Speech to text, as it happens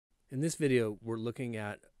In this video, we're looking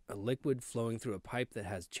at a liquid flowing through a pipe that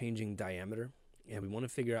has changing diameter, and we want to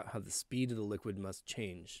figure out how the speed of the liquid must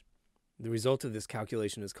change. The result of this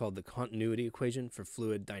calculation is called the continuity equation for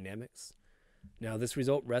fluid dynamics. Now, this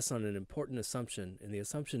result rests on an important assumption, and the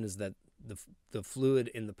assumption is that the fluid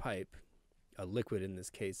in the pipe, a liquid in this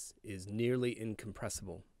case, is nearly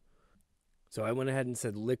incompressible. So I went ahead and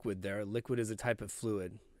said liquid there. Liquid is a type of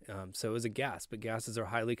fluid. So is a gas, but gases are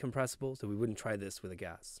highly compressible, so we wouldn't try this with a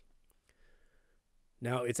gas.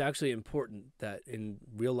 Now, it's actually important that in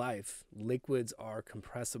real life, liquids are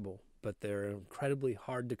compressible, but they're incredibly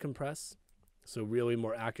hard to compress. So really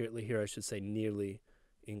more accurately here, I should say nearly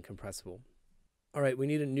incompressible. All right, we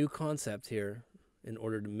need a new concept here in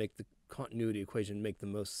order to make the continuity equation make the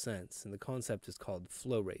most sense. And the concept is called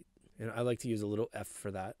flow rate. And I like to use a little f for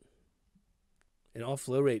that. And all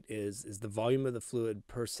flow rate is the volume of the fluid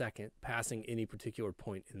per second passing any particular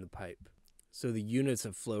point in the pipe. So the units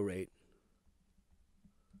of flow rate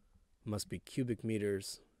must be cubic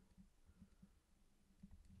meters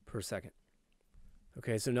per second.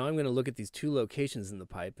 Okay, so now I'm going to look at these two locations in the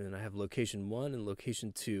pipe, and I have location 1 and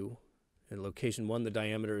location 2. In location 1, the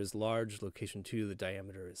diameter is large. Location 2, the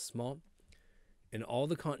diameter is small. And all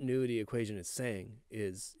the continuity equation is saying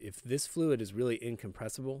is if this fluid is really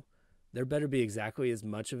incompressible, there better be exactly as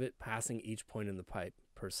much of it passing each point in the pipe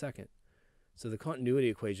per second. So the continuity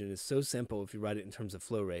equation is so simple if you write it in terms of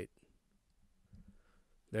flow rate.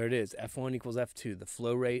 There it is, F1 equals F2. The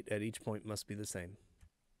flow rate at each point must be the same.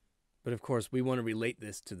 But of course, we want to relate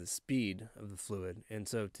this to the speed of the fluid. And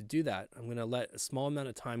so to do that, I'm going to let a small amount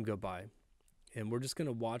of time go by. And we're just going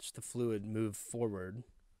to watch the fluid move forward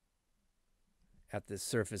at this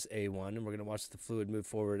surface A1. And we're going to watch the fluid move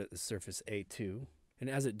forward at the surface A2. And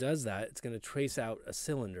as it does that, it's going to trace out a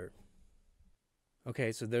cylinder.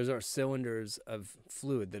 Okay, so there's our cylinders of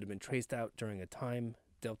fluid that have been traced out during a time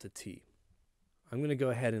delta t. I'm going to go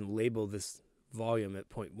ahead and label this volume at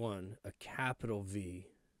point 1 a capital V.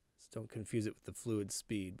 So don't confuse it with the fluid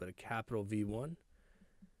speed, but a capital V1.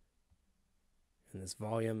 And this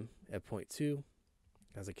volume at point 2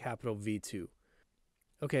 has a capital V2.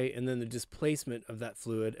 Okay, and then the displacement of that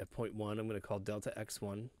fluid at point 1 I'm going to call delta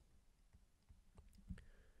x1.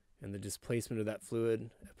 And the displacement of that fluid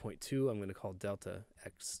at point 2 I'm going to call delta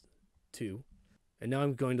x2. And now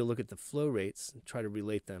I'm going to look at the flow rates and try to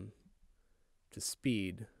relate them to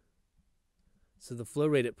speed. So the flow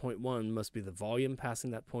rate at point 1 must be the volume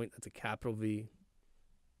passing that point, that's a capital V,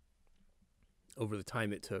 over the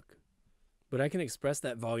time it took. But I can express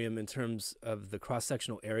that volume in terms of the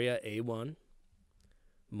cross-sectional area, A1,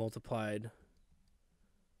 multiplied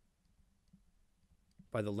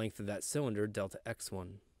by the length of that cylinder, delta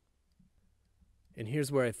x1. And here's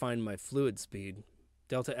where I find my fluid speed.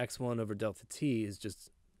 Delta x1 over delta t is just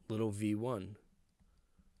little v1.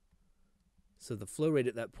 So the flow rate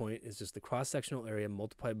at that point is just the cross-sectional area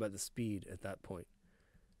multiplied by the speed at that point.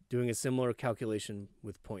 Doing a similar calculation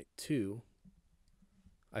with point 2,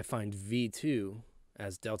 I find V2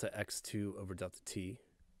 as delta x2 over delta t.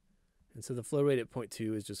 And so the flow rate at point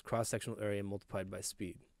 2 is just cross-sectional area multiplied by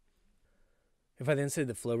speed. If I then say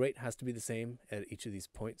the flow rate has to be the same at each of these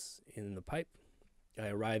points in the pipe, I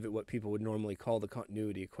arrive at what people would normally call the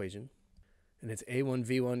continuity equation. And it's A1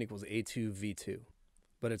 V1 equals A2 V2.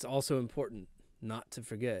 But it's also important not to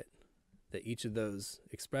forget that each of those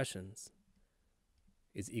expressions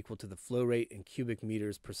is equal to the flow rate in cubic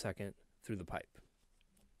meters per second through the pipe.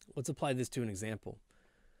 Let's apply this to an example.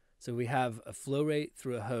 So we have a flow rate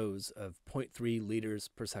through a hose of 0.3 liters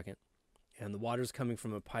per second, and the water's coming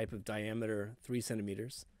from a pipe of diameter 3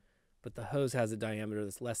 centimeters, but the hose has a diameter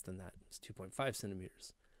that's less than that. It's 2.5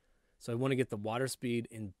 centimeters. So I want to get the water speed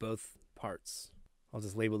in both parts. I'll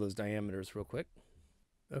just label those diameters real quick.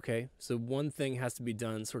 Okay, so one thing has to be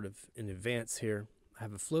done sort of in advance here. I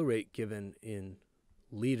have a flow rate given in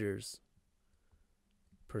liters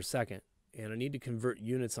per second, and I need to convert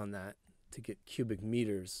units on that to get cubic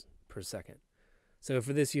meters per second. So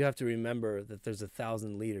for this, you have to remember that there's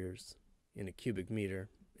 1,000 liters in a cubic meter,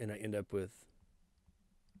 and I end up with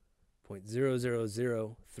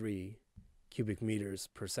 0.0003 cubic meters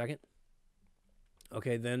per second.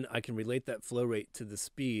 Okay, then I can relate that flow rate to the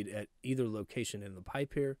speed at either location in the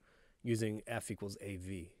pipe here using F equals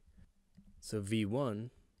AV. So V1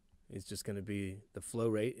 is just going to be the flow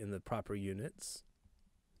rate in the proper units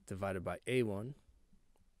divided by A1.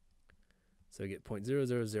 So I get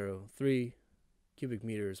 0.0003 cubic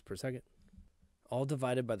meters per second, all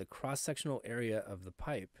divided by the cross-sectional area of the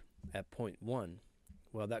pipe at point 1.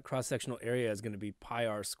 Well, that cross-sectional area is going to be pi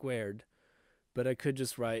r squared, but I could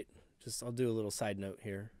just write, I'll do a little side note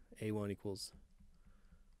here. A1 equals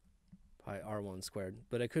pi r1 squared.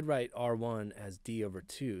 But I could write r1 as d over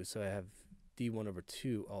 2, so I have d1 over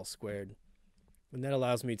 2 all squared. And that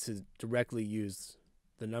allows me to directly use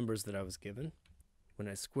the numbers that I was given. When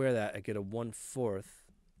I square that, I get a 1/4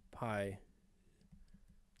 pi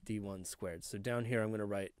d1 squared. So down here I'm going to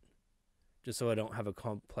write, just so I don't have a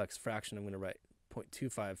complex fraction, I'm going to write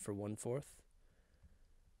 0.25 for 1/4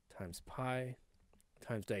 times pi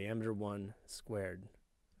times diameter 1 squared.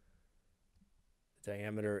 The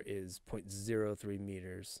diameter is 0.03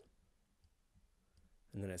 meters.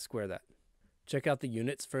 And then I square that. Check out the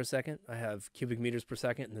units for a second. I have cubic meters per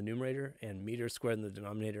second in the numerator and meters squared in the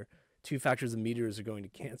denominator. Two factors of meters are going to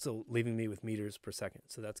cancel, leaving me with meters per second.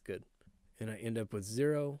 So that's good. And I end up with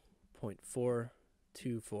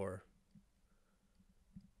 0.424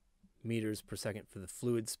 meters per second for the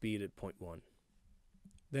fluid speed at 0.1.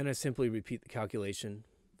 Then I simply repeat the calculation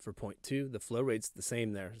for 0.2. The flow rate's the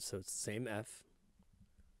same there, so it's the same F.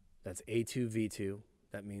 That's A2 V2.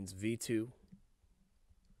 That means V2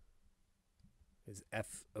 is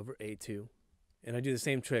F over A2. And I do the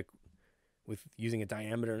same trick with using a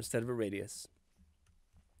diameter instead of a radius.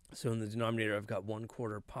 So in the denominator, I've got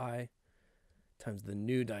 1/4 pi times the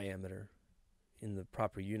new diameter in the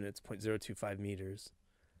proper units, 0.025 meters,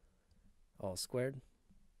 all squared.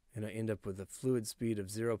 And I end up with a fluid speed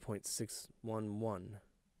of 0.611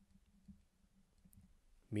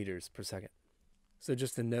 meters per second. So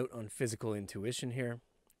just a note on physical intuition here.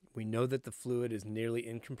 We know that the fluid is nearly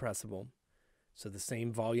incompressible, so the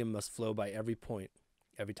same volume must flow by every point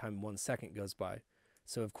every time 1 second goes by.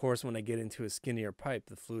 So of course, when I get into a skinnier pipe,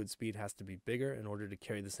 the fluid speed has to be bigger in order to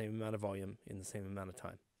carry the same amount of volume in the same amount of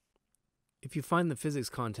time. If you find the physics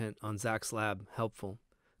content on Zach's Lab helpful,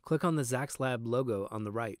 click on the Zach's Lab logo on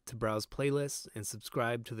the right to browse playlists and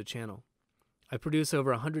subscribe to the channel. I produce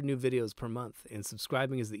over 100 new videos per month, and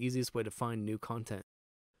subscribing is the easiest way to find new content.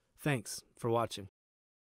 Thanks for watching.